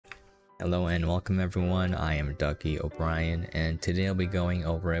Hello and welcome everyone, I am Ducky Obrien and today I'll be going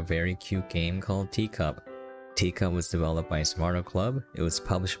over a very cute game called Teacup. Teacup was developed by Smarto Club, it was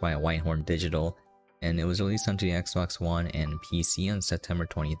published by Whitehorn Digital, and it was released onto the Xbox One and PC on September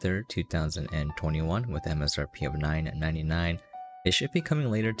 23rd, 2021 with MSRP of $9.99. It should be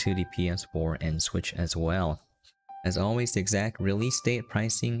coming later to the PS4 and Switch as well. As always, the exact release date,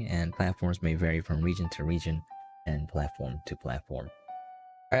 pricing, and platforms may vary from region to region and platform to platform.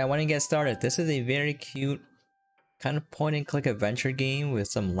 Alright, I want to get started. This is a very cute kind of point and click adventure game with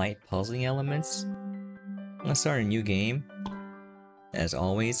some light puzzling elements. I'm gonna start a new game as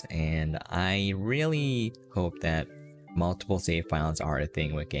always, and I really hope that multiple save files are a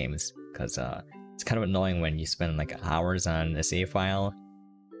thing with games, because it's kind of annoying when you spend like hours on a save file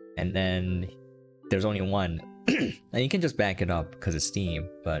and then there's only one. And you can just back it up because it's Steam,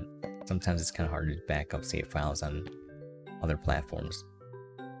 but sometimes it's kind of hard to back up save files on other platforms.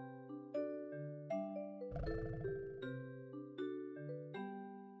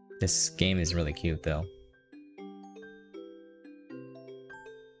 This game is really cute though.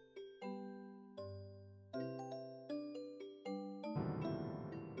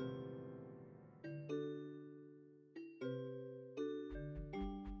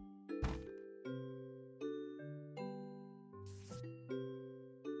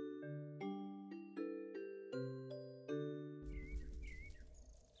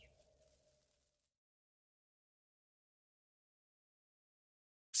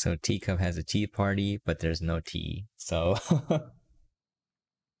 So Teacup has a tea party, but there's no tea, so...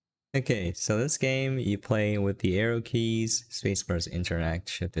 Okay, so this game, you play with the arrow keys, spacebar's interact,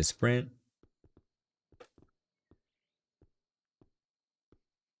 shift is sprint.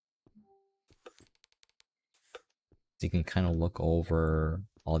 So you can kind of look over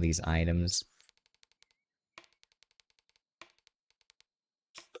all these items.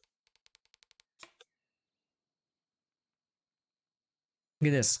 Look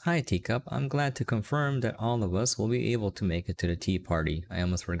at this. Hi Teacup, I'm glad to confirm that all of us will be able to make it to the tea party. I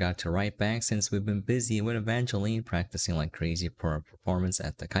almost forgot to write back since we've been busy with Evangeline practicing like crazy for our performance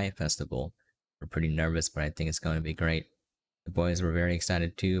at the Kite Festival. We're pretty nervous, but I think it's going to be great. The boys were very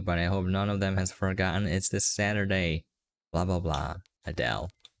excited too, but I hope none of them has forgotten it's this Saturday. Blah blah blah. Adele.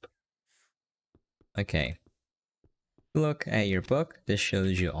 Okay. Look at your book. This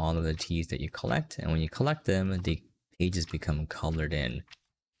shows you all of the teas that you collect, and when you collect them, the pages become colored in.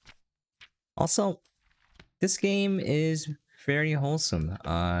 Also, this game is very wholesome.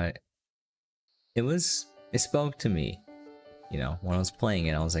 It spoke to me. You know, when I was playing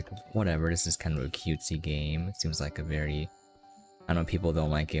it, I was like, whatever, this is kind of a cutesy game. It seems like a very... I know people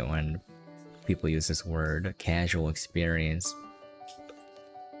don't like it when people use this word, casual experience.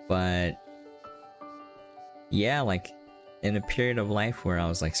 But... yeah, like... in a period of life where I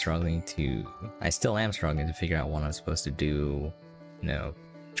was like struggling to... I still am struggling to figure out what I'm supposed to do. You know,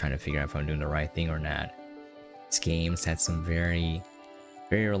 trying to figure out if I'm doing the right thing or not. This game's had some very,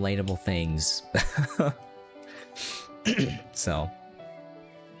 very relatable things. So,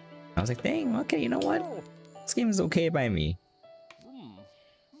 I was like, dang, okay, you know what? This game is okay by me.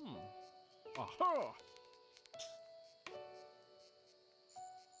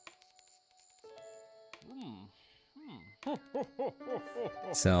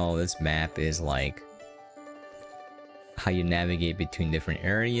 So this map is like how you navigate between different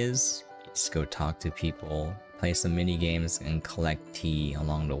areas. You just go talk to people, play some mini games, and collect tea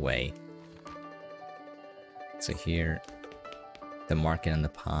along the way. So here, the market and the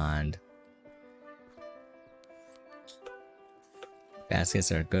pond.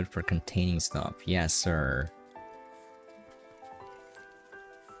 Baskets are good for containing stuff. Yes, sir.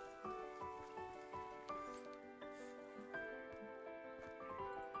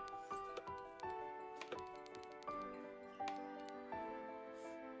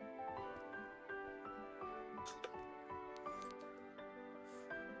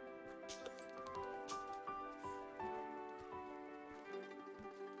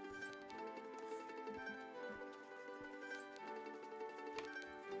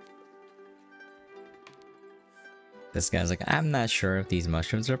 This guy's like, I'm not sure if these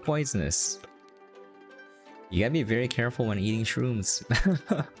mushrooms are poisonous. You gotta be very careful when eating shrooms.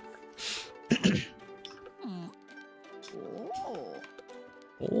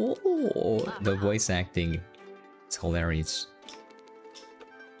 Oh, the voice acting. It's hilarious.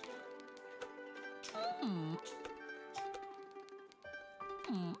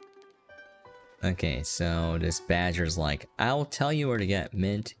 Okay, so this badger's like, I'll tell you where to get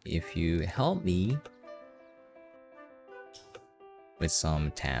mint if you help me with some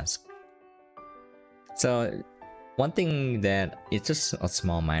task. So One thing that it's just a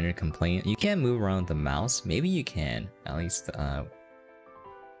small minor complaint. You can't move around the mouse. Maybe you can, at least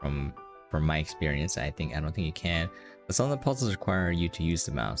from my experience. I don't think you can. But some of the puzzles require you to use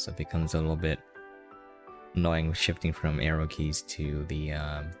the mouse, so it becomes a little bit annoying shifting from arrow keys to the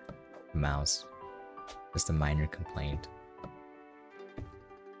mouse. Just a minor complaint.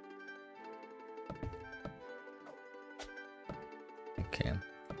 Okay.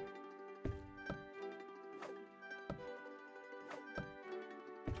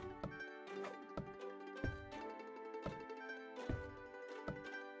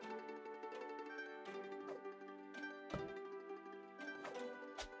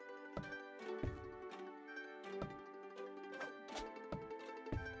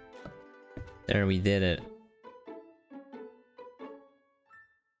 There, we did it.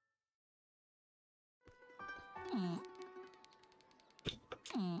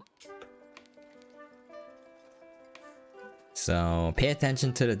 So, pay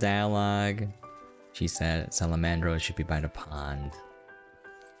attention to the dialogue. She said Salamandro should be by the pond.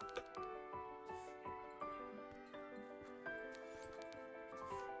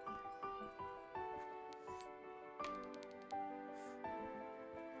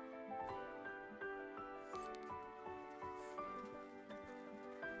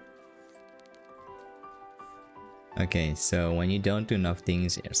 Okay, so when you don't do enough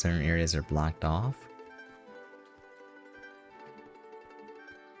things, certain areas are blocked off.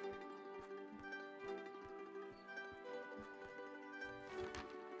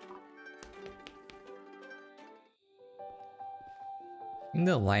 I think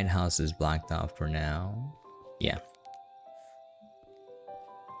the lighthouse is blocked off for now. Yeah.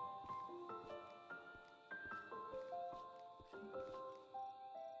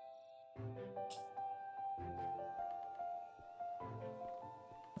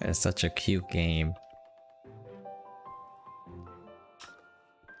 It's such a cute game.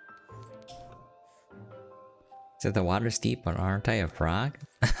 Is the water's deep, but aren't I a frog?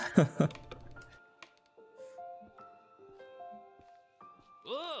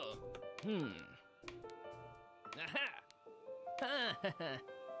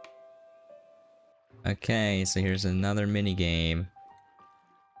 Okay, so here's another mini game.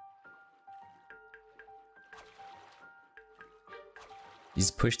 You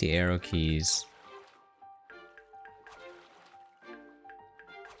just push the arrow keys.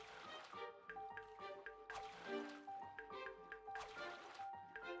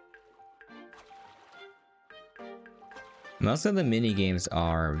 Most of the mini games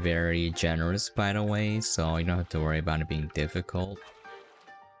are very generous, by the way, so you don't have to worry about it being difficult.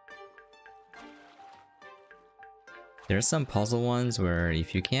 There are some puzzle ones where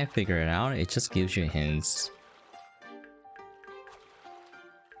if you can't figure it out, it just gives you hints.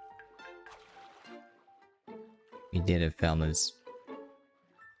 We did it, fellas.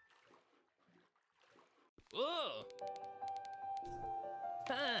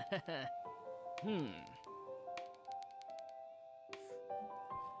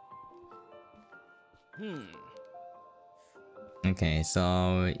 Okay,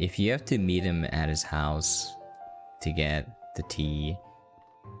 so if you have to meet him at his house to get the tea.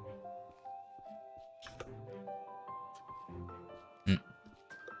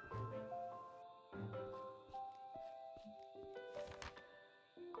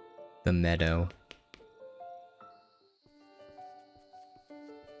 The meadow.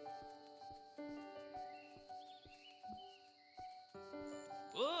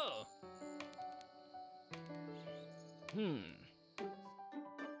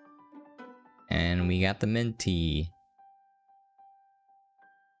 And we got the mint tea.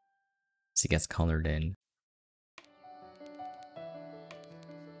 So it gets colored in.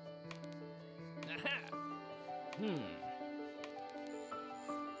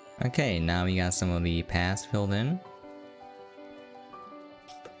 Okay, now we got some of the paths filled in.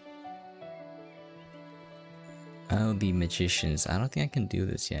 Oh, the magicians. I don't think I can do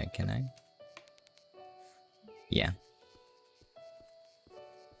this yet, can I? Yeah.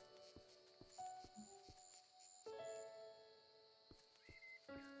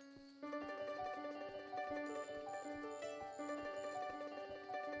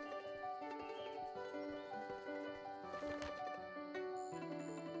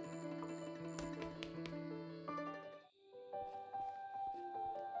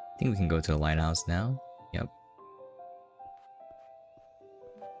 I think we can go to the lighthouse now. Yep.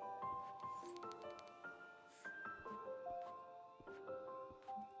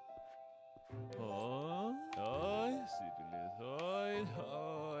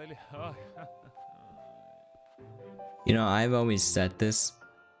 You know, I've always said this,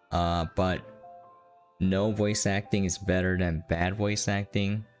 but no voice acting is better than bad voice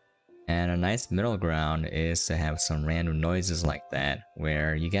acting. And a nice middle ground is to have some random noises like that,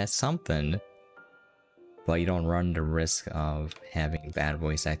 where you get something, but you don't run the risk of having bad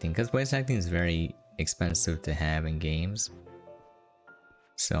voice acting, because voice acting is very expensive to have in games.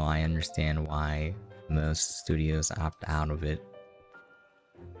 So I understand why most studios opt out of it.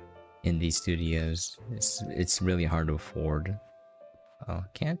 Indie studios, it's really hard to afford. Oh, I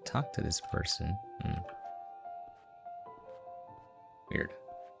can't talk to this person. Weird.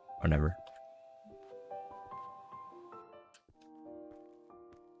 Whatever.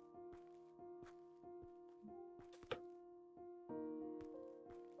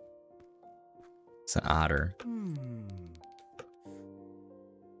 It's an otter.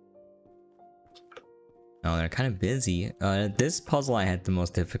 Oh, they're kind of busy. This puzzle I had the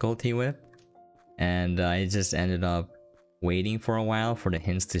most difficulty with, and I just ended up waiting for a while for the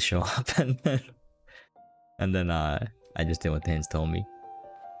hints to show up, and then I just did what the hints told me.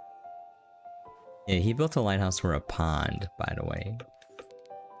 Yeah, he built a lighthouse for a pond, by the way.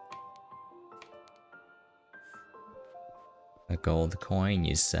 A gold coin,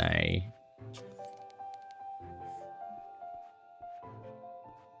 you say?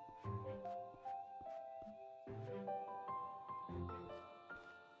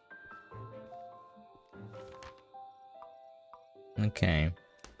 Okay.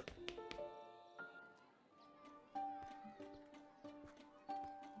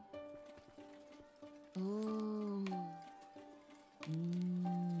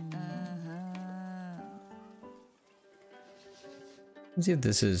 Let's see if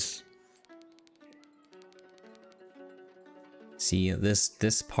this is... See,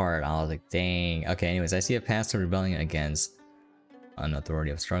 this part, I was like, dang. Okay, anyways, I see a path to rebelling against an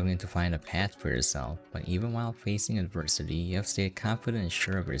authority of struggling to find a path for yourself. But even while facing adversity, you have to stay confident and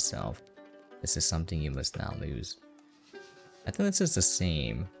sure of yourself. This is something you must not lose. I think this is the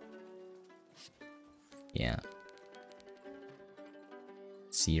same. Yeah.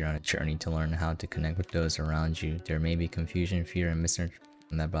 See, you're on a journey to learn how to connect with those around you. There may be confusion, fear, and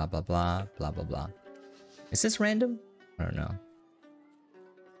misunderstanding. Blah blah blah blah blah blah. Is this random? I don't know.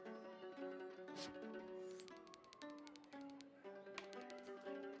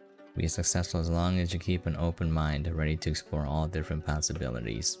 Be successful as long as you keep an open mind, ready to explore all different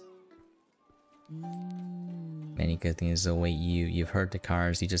possibilities. Many good things await you. You've heard the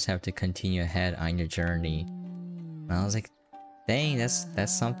cards. You just have to continue ahead on your journey. And I was like, dang, that's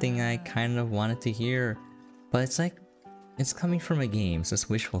something I kind of wanted to hear, but it's like, it's coming from a game, so it's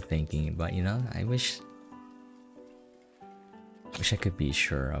wishful thinking. But you know, I wish I could be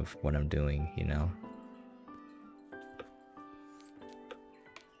sure of what I'm doing, you know.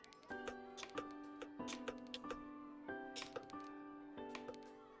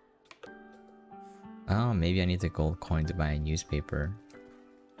 Oh, maybe I need the gold coin to buy a newspaper.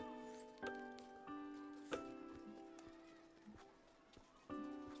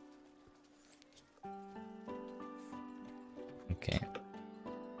 Okay.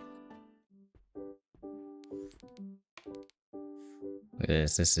 Look at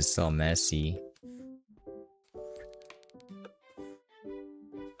this. This is so messy.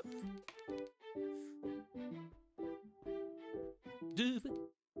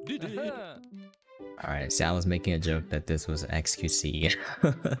 Alright, see, I was making a joke that this was XQC.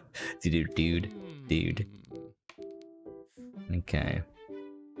 Dude. Okay.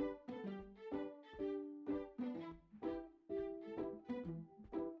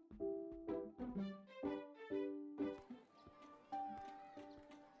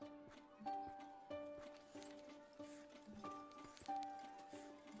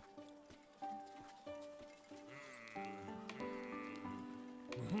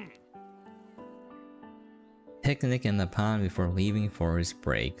 Picnic in the pond before leaving for his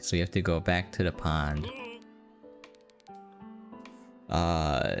break, so you have to go back to the pond.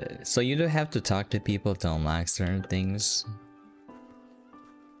 So you do have to talk to people to unlock certain things.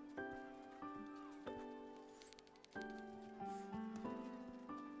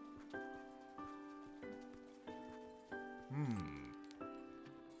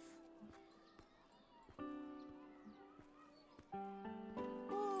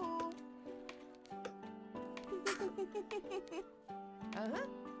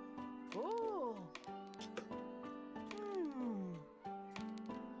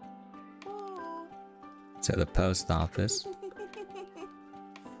 To the post office.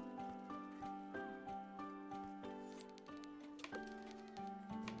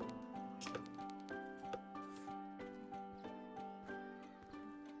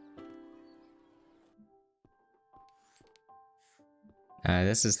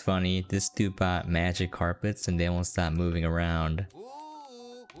 This is funny. This dude bought magic carpets and they won't stop moving around.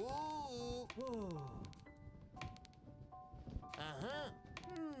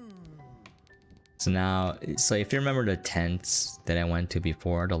 So if you remember the tents that I went to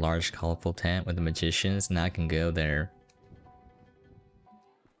before, the large colorful tent with the magicians, now I can go there.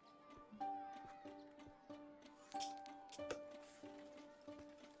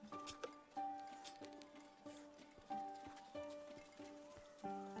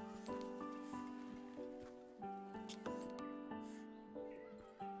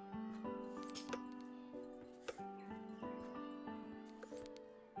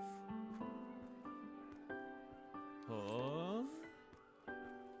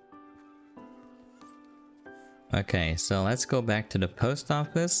 Okay, so let's go back to the post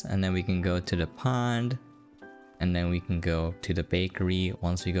office and then we can go to the pond and then we can go to the bakery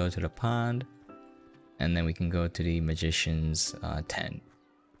once we go to the pond and then we can go to the magician's tent.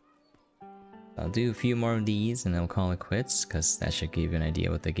 I'll do a few more of these and then we'll call it quits because that should give you an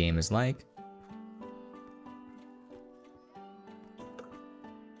idea what the game is like.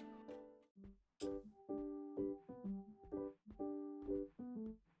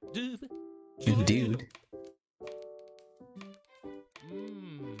 Dude.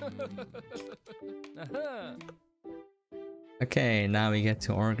 Okay, now we get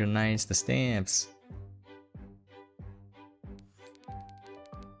to organize the stamps.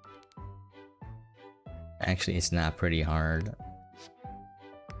 Actually, it's not pretty hard.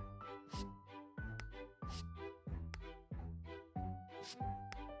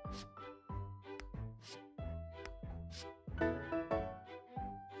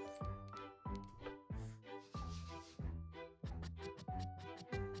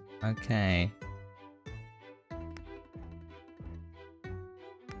 Okay.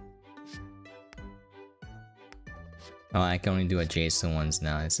 Oh, I can only do adjacent ones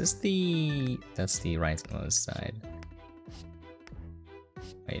now. Is this the... That's the rightmost side.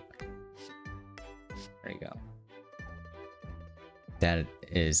 Wait. There you go. That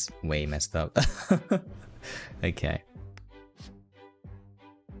is way messed up. Okay.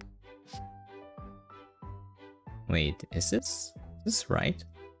 Wait, is this right?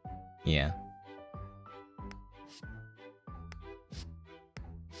 Yeah.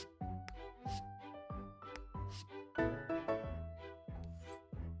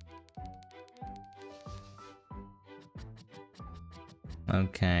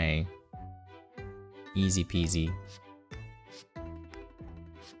 Okay. Easy peasy.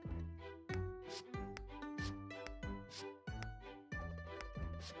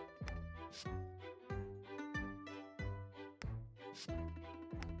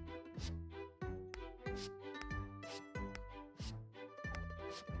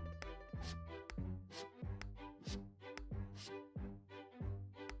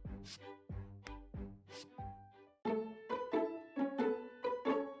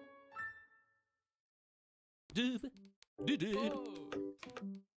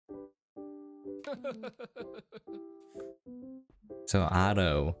 So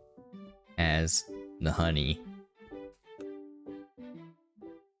Otto as the honey.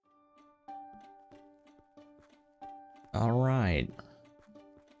 Alright.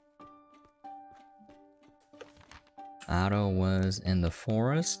 Otto was in the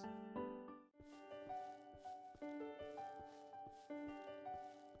forest.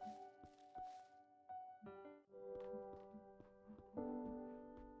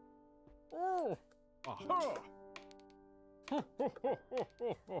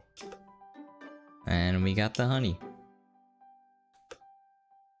 And we got the honey.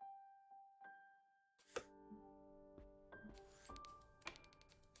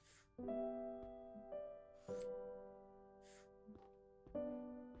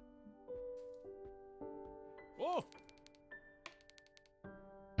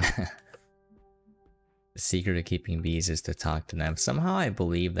 The secret of keeping bees is to talk to them. Somehow I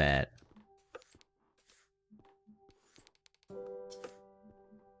believe that.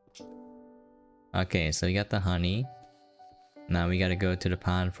 Okay, so we got the honey. Now we gotta go to the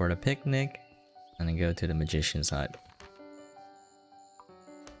pond for the picnic, and then go to the magician's hut.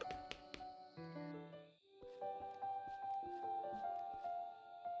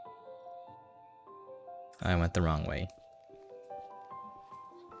 I went the wrong way.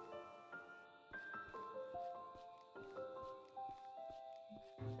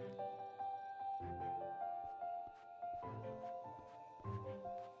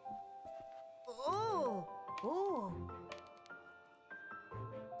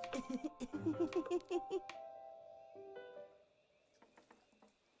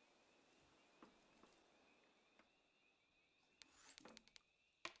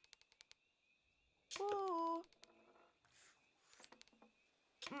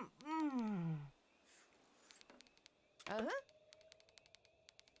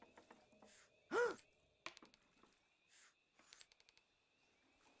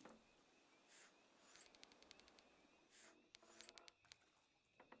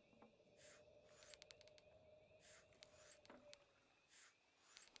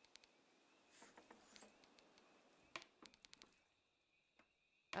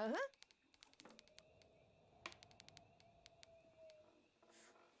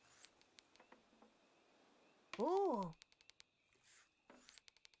 Oh.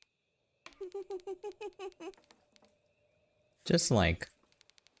 Just like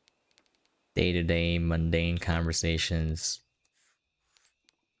day-to-day mundane conversations.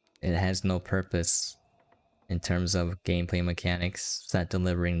 It has no purpose in terms of gameplay mechanics. It's not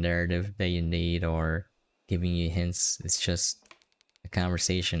delivering narrative that you need or giving you hints. It's just a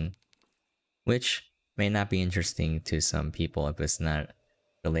conversation, which may not be interesting to some people if it's not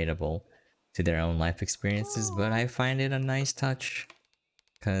relatable to their own life experiences, but I find it a nice touch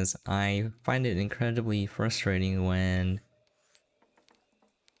because I find it incredibly frustrating when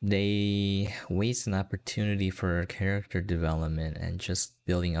they waste an opportunity for character development and just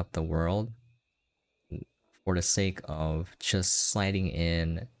building up the world for the sake of just sliding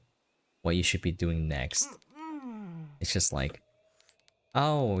in what you should be doing next. It's just like,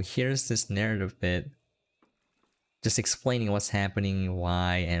 oh, here's this narrative bit, just explaining what's happening,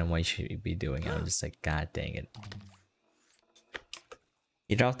 why, and what you should be doing. And I'm just like, god dang it.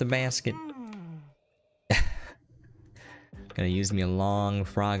 Get off the basket. Gonna use me long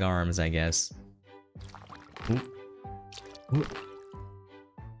frog arms, I guess. Oop. Oop.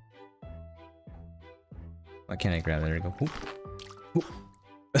 Why can't I grab it? There we go. Oop.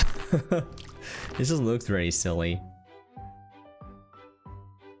 Oop. This just looks very silly.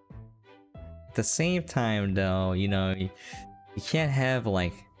 At the same time, though, you know, you can't have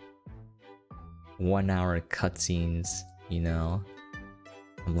like 1 hour cutscenes, you know?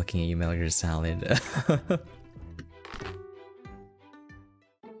 I'm looking at you, Metal Gear Solid.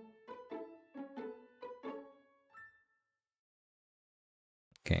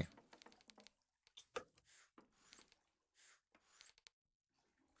 Okay.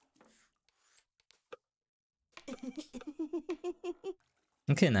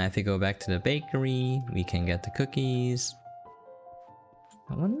 Okay, now if we go back to the bakery, we can get the cookies.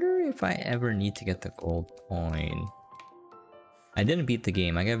 I wonder if I ever need to get the gold coin. I didn't beat the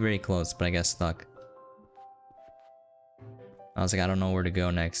game, I got very close, but I got stuck. I was like, I don't know where to go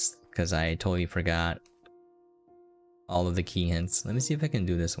next, because I totally forgot all of the key hints. Let me see if I can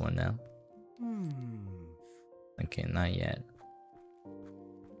do this one now. Okay, not yet.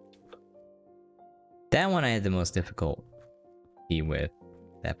 That one I had the most difficulty with,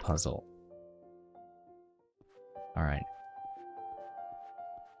 that puzzle. Alright.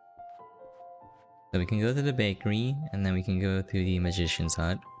 So we can go to the bakery, and then we can go to the magician's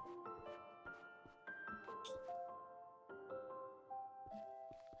hut.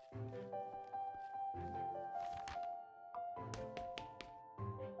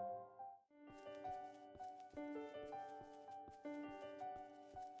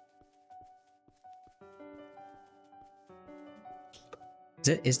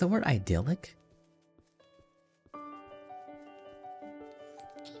 Is the word idyllic?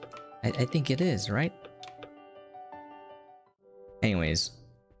 I think it is, right? Anyways.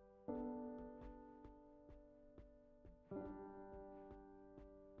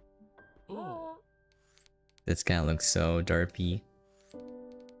 This guy looks so derpy.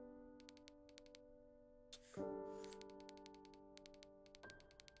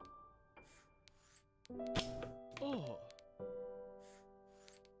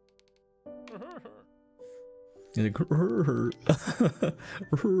 He's like,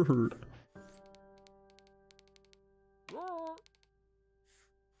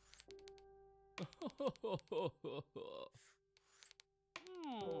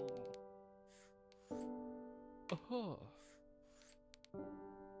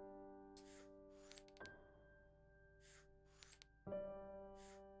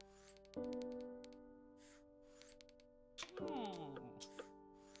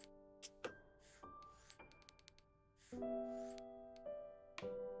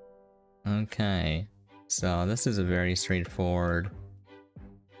 okay, so this is a very straightforward.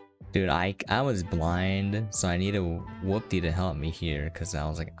 Dude, I was blind, so I need a whoopty to help me here, because I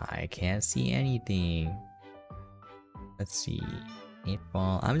was like, I can't see anything. Let's see.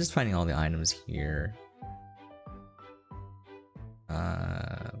 8-ball. I'm just finding all the items here.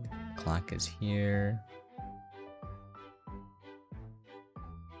 Clock is here.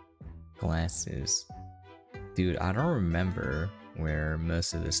 Glasses. Dude, I don't remember where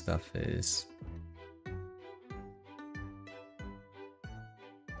most of this stuff is.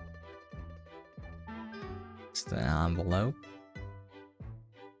 the envelope.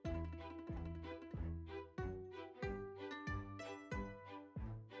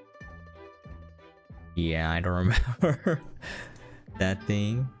 Yeah, I don't remember that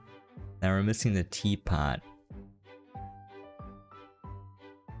thing. Now we're missing the teapot.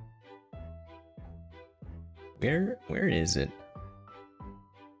 Where is it?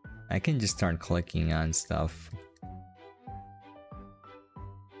 I can just start clicking on stuff.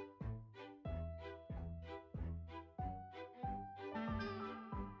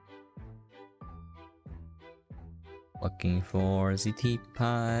 Looking for the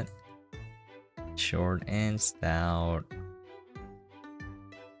teapot. Short and stout.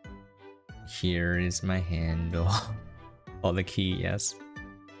 Here is my handle. Oh, the key, yes.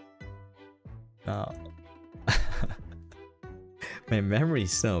 Oh. My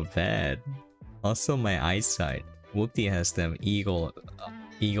memory's so bad. Also my eyesight. Whoopty has them eagle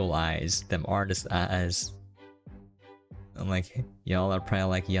eyes, them artist eyes. I'm like, y'all are probably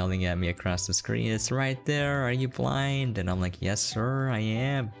like yelling at me across the screen. It's right there, are you blind? And I'm like, yes sir, I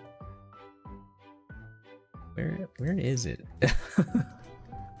am. Where is it?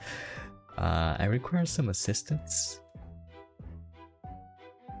 I require some assistance.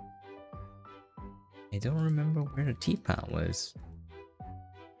 I don't remember where the teapot was.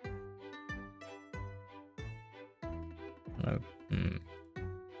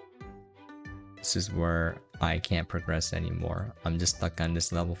 This is where I can't progress anymore. I'm just stuck on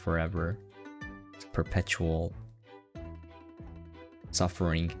this level forever. It's perpetual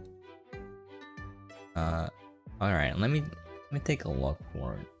suffering. Alright, let me take a look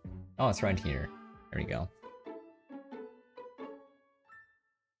for it. Oh, it's right here. There we go.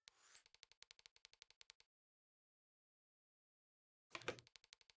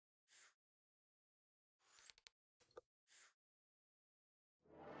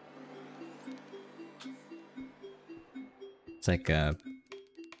 It's like a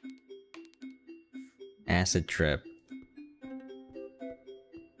acid trip.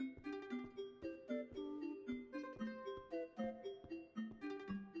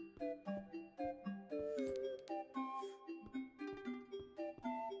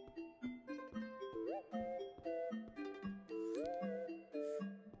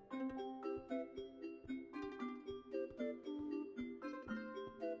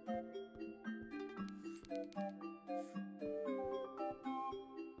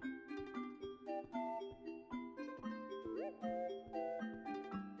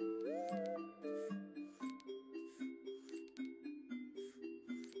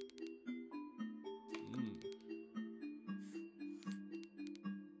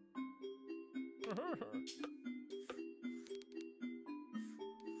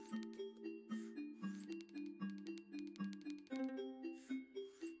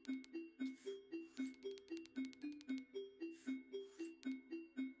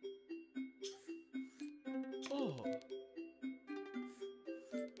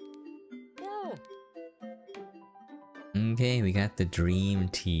 Okay, we got the dream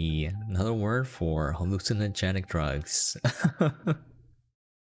tea. Another word for hallucinogenic drugs.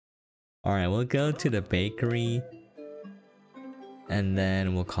 Alright, we'll go to the bakery. And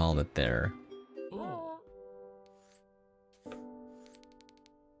then we'll call it there.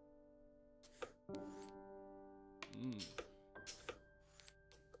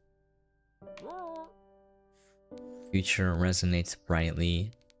 Future resonates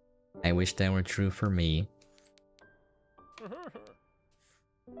brightly. I wish that were true for me.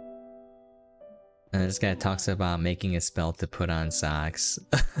 And this guy talks about making a spell to put on socks.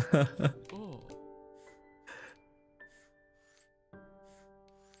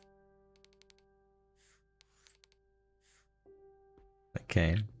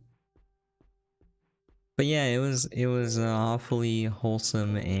 Okay. But yeah, it was an awfully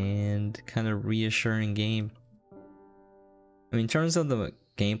wholesome and kind of reassuring game. I mean, in terms of the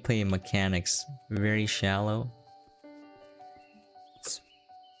gameplay mechanics, very shallow.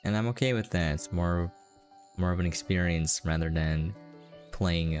 And I'm okay with that. It's more of an experience rather than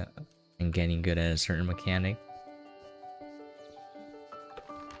playing and getting good at a certain mechanic.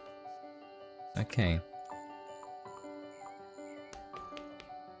 Okay.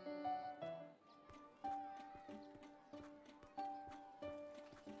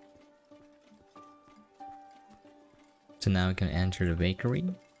 So now we can enter the bakery.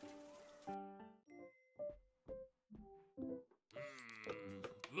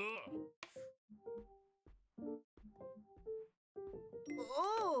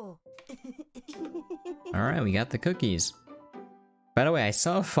 Alright, we got the cookies. By the way, I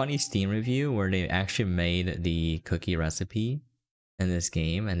saw a funny Steam review where they actually made the cookie recipe in this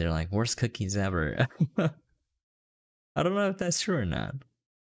game, and they're like, worst cookies ever. I don't know if that's true or not.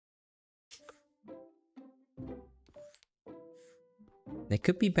 They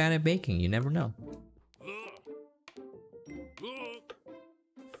could be bad at baking, you never know.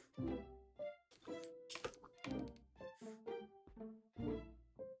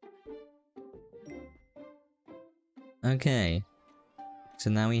 Okay, so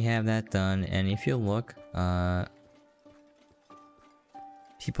now we have that done, and if you look,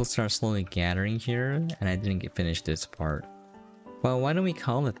 people start slowly gathering here, and I didn't finish this part. Well, why don't we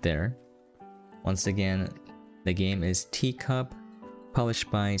call it there? Once again, the game is Teacup, published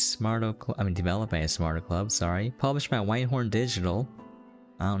by Smarto, developed by a Smarto Club, sorry. Published by Whitehorn Digital,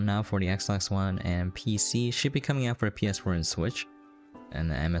 out now for the Xbox One and PC. Should be coming out for the PS4 and Switch, and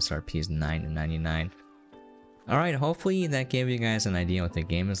the MSRP is $9.99. Alright, hopefully that gave you guys an idea what the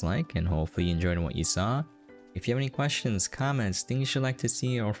game is like, and hopefully you enjoyed what you saw. If you have any questions, comments, things you'd like to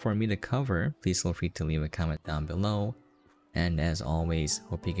see or for me to cover, please feel free to leave a comment down below. And as always,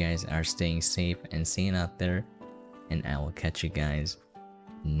 hope you guys are staying safe and sane out there, and I will catch you guys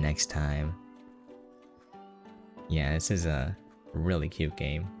next time. Yeah, this is a really cute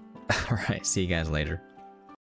game. Alright, see you guys later.